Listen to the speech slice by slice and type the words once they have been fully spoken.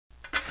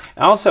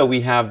Also,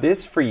 we have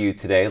this for you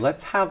today.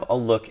 Let's have a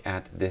look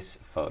at this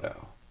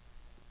photo.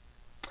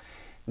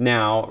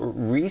 Now,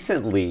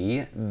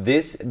 recently,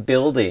 this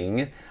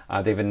building,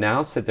 they've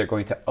announced that they're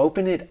going to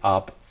open it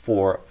up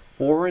for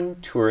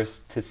foreign tourists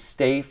to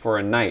stay for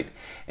a night.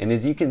 And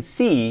as you can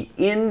see,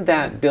 in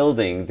that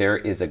building, there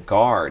is a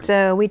guard.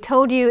 So we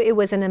told you it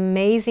was an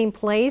amazing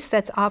place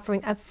that's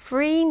offering a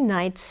free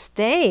night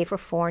stay for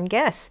foreign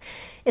guests.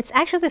 It's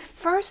actually the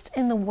first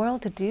in the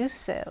world to do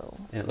so.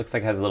 And it looks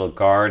like it has a little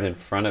guard in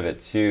front of it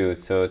too.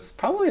 So it's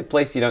probably a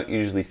place you don't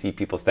usually see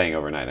people staying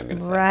overnight, I'm going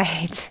to say.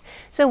 Right.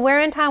 So where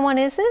in Taiwan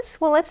is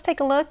this? Well, let's take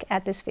a look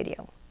at this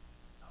video.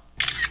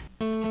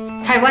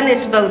 Taiwan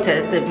is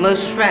voted the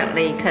most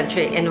friendly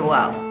country in the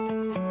world.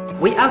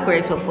 We are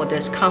grateful for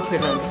this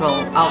compliment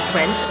from our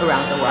friends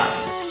around the world.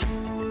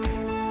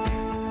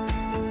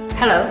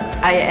 Hello,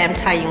 I am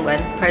Tsai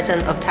Ing-wen,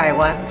 President of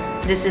Taiwan.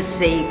 This is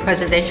the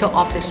Presidential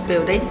Office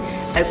Building,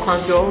 a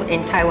quadrille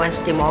in Taiwan's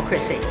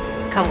democracy.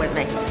 Come with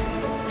me.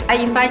 I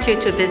invite you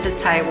to visit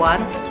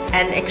Taiwan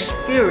and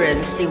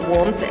experience the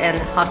warmth and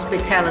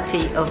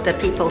hospitality of the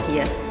people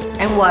here.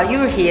 And while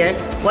you're here,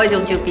 why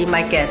don't you be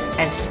my guest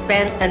and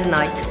spend a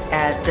night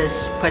at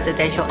this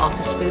Presidential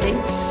Office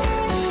Building?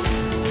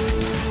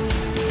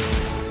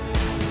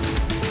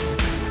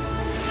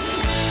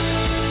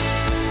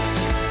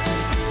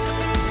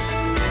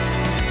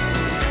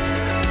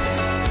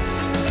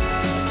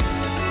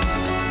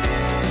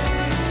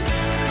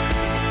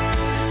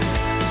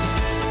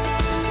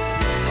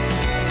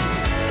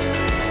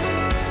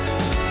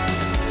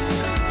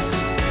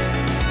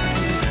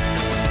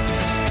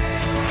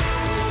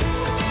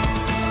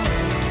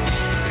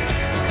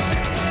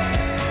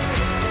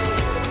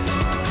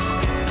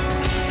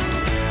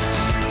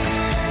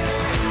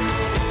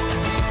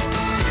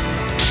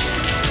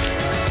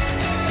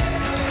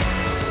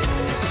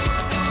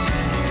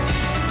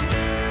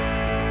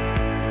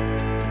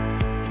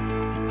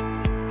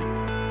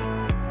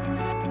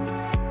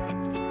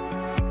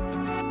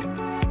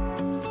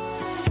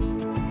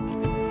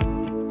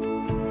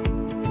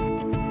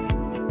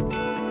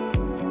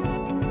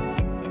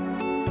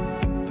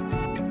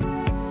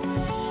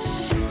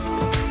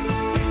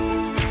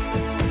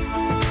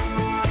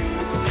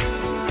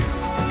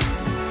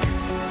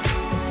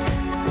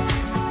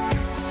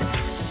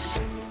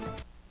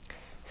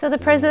 So the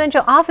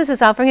presidential office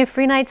is offering a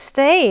free night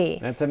stay.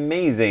 That's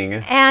amazing.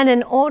 And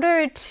in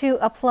order to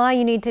apply,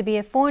 you need to be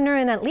a foreigner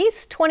and at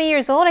least 20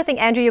 years old. I think,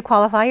 Andrew, you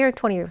qualify. You're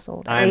 20 years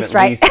old. I'm at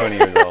least 20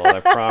 years old, I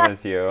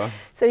promise you.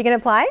 So you can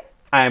apply?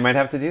 I might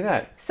have to do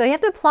that. So you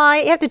have to apply.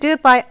 You have to do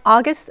it by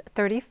August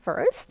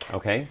 31st.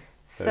 Okay.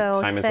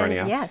 So time is running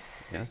out.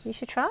 Yes. You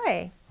should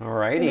try.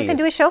 Alrighty. You can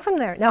do a show from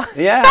there. No.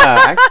 Yeah,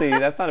 actually,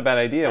 that's not a bad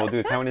idea. We'll do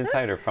a Taiwan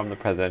Insider from the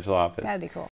presidential office. That'd be cool.